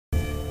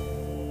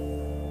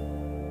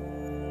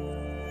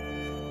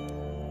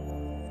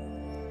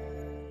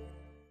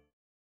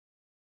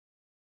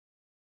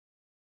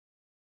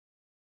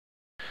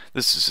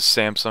This is a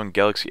Samsung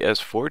Galaxy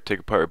S4 Take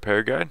Apart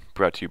Repair Guide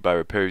brought to you by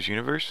Repair's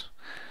Universe.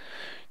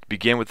 To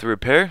begin with the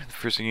repair, the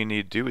first thing you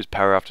need to do is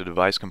power off the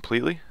device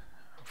completely.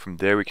 From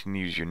there we can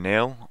use your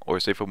nail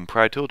or safe open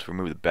pry tool to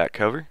remove the back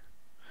cover.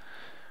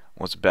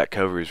 Once the back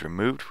cover is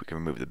removed, we can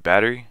remove the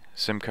battery,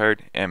 SIM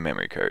card, and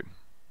memory card.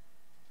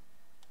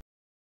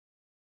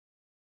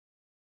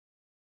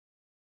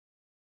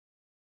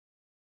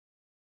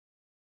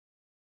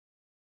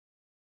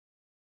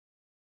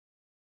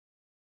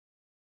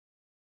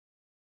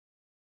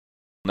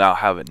 We'll now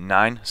have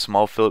 9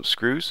 small Phillips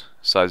screws,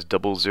 size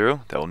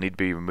 00, that will need to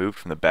be removed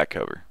from the back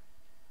cover.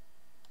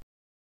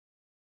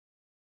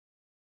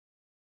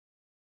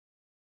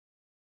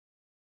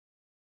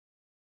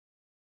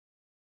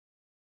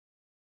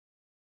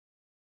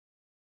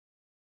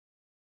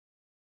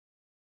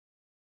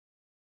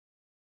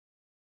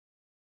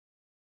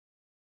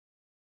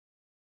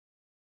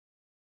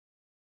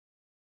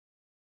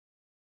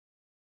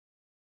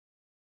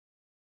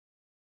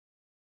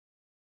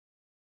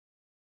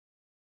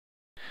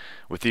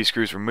 With these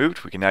screws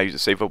removed, we can now use the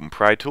safe open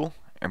pry tool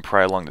and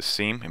pry along the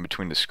seam in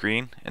between the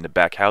screen and the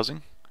back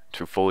housing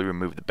to fully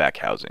remove the back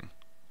housing.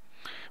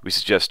 We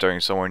suggest starting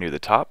somewhere near the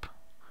top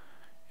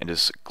and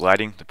just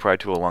gliding the pry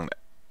tool along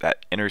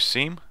that inner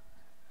seam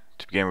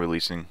to begin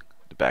releasing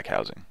the back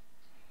housing.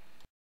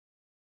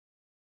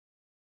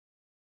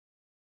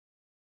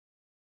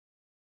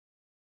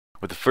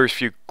 With the first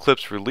few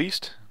clips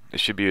released,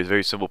 it should be a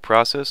very simple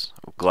process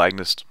of gliding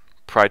this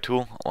pry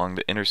tool along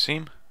the inner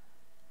seam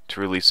to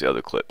release the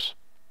other clips.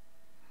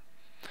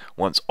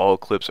 Once all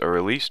clips are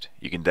released,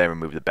 you can then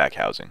remove the back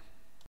housing.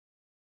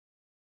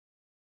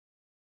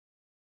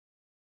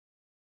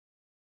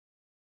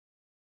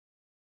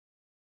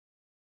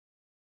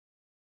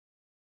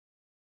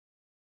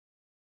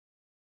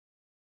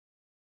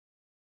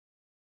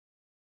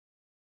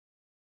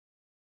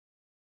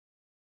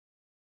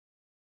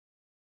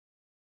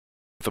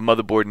 With the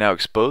motherboard now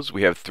exposed,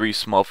 we have 3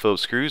 small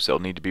Phillips screws that will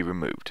need to be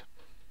removed.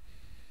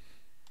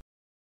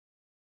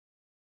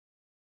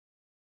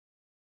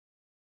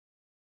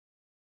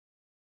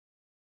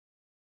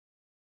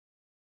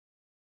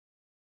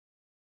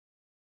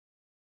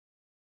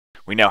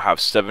 We now have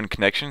 7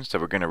 connections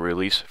that we're going to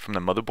release from the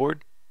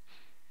motherboard,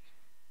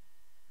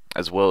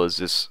 as well as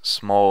this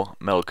small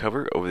metal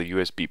cover over the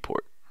USB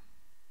port.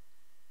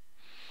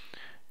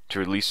 To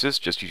release this,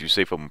 just use your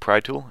safe open pry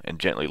tool and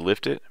gently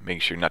lift it,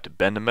 making sure not to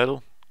bend the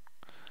metal,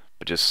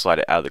 but just slide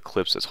it out of the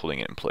clips that's holding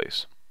it in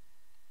place.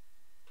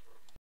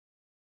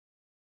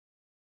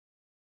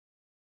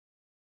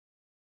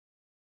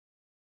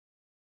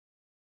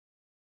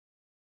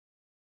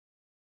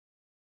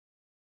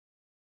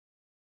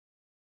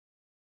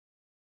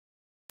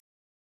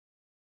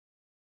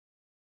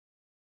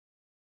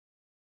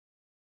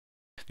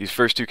 These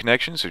first 2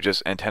 connections are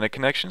just antenna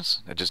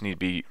connections that just need to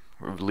be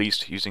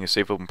released using a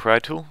safe open pry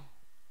tool.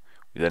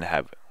 We then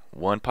have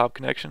 1 pop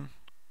connection,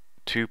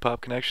 2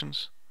 pop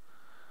connections,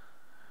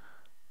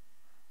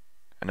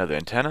 another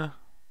antenna,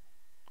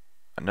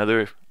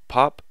 another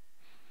pop,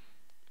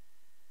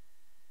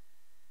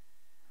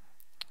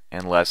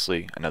 and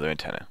lastly another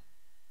antenna.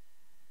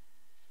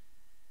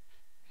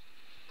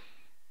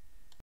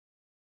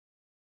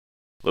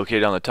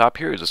 Located on the top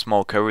here is a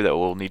small cover that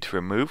we'll need to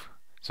remove.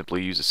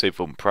 Simply use the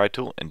safe open pry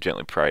tool and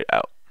gently pry it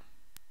out.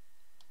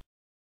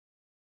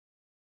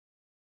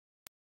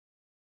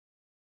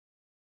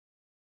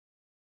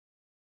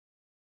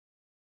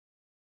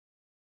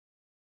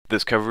 With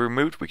this cover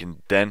removed, we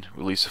can then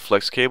release the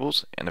flex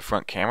cables and the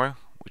front camera,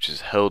 which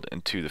is held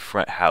into the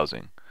front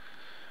housing.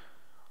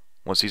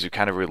 Once these are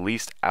kind of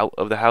released out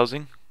of the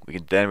housing, we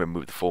can then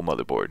remove the full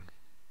motherboard.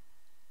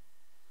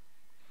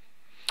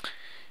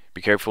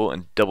 Be careful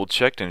and double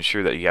check to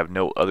ensure that you have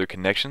no other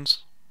connections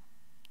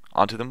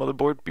onto the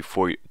motherboard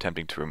before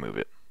attempting to remove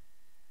it.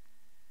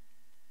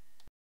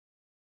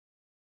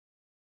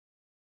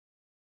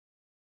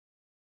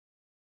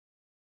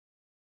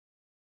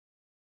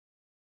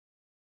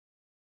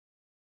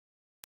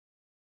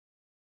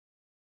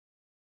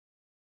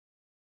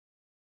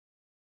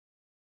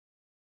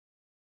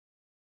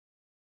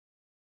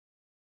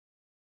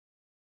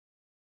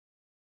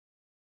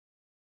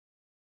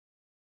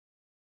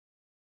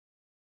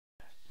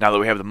 Now that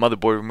we have the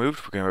motherboard removed,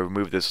 we're going to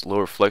remove this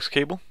lower flex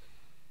cable.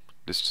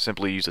 Just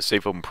simply use a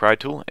safe open pry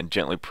tool and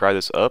gently pry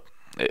this up.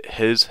 It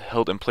is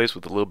held in place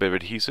with a little bit of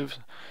adhesive,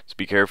 so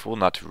be careful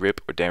not to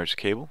rip or damage the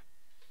cable.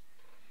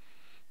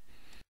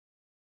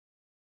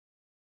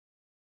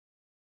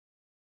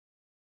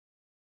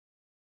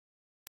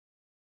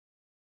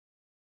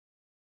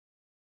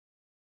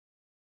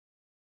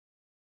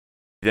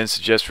 We then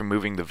suggest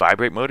removing the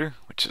vibrate motor,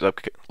 which is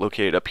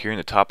located up here in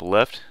the top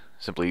left.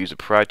 Simply use a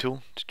pry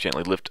tool to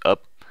gently lift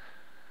up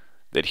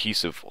the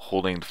adhesive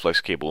holding the flex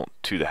cable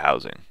to the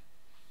housing.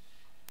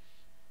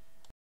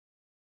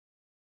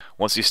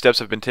 Once these steps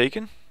have been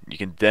taken, you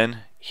can then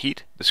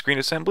heat the screen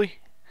assembly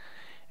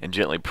and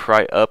gently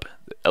pry up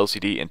the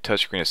LCD and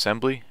touchscreen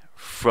assembly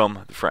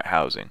from the front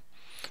housing.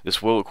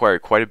 This will require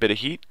quite a bit of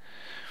heat.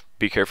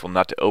 Be careful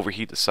not to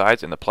overheat the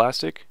sides and the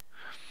plastic.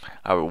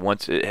 However,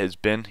 once it has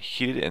been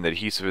heated and the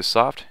adhesive is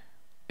soft,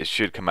 it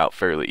should come out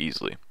fairly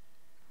easily.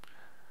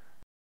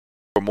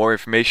 For more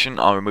information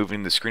on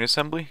removing the screen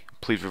assembly,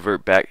 please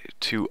revert back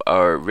to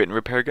our written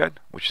repair guide,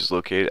 which is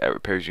located at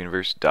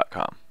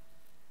repairsuniverse.com.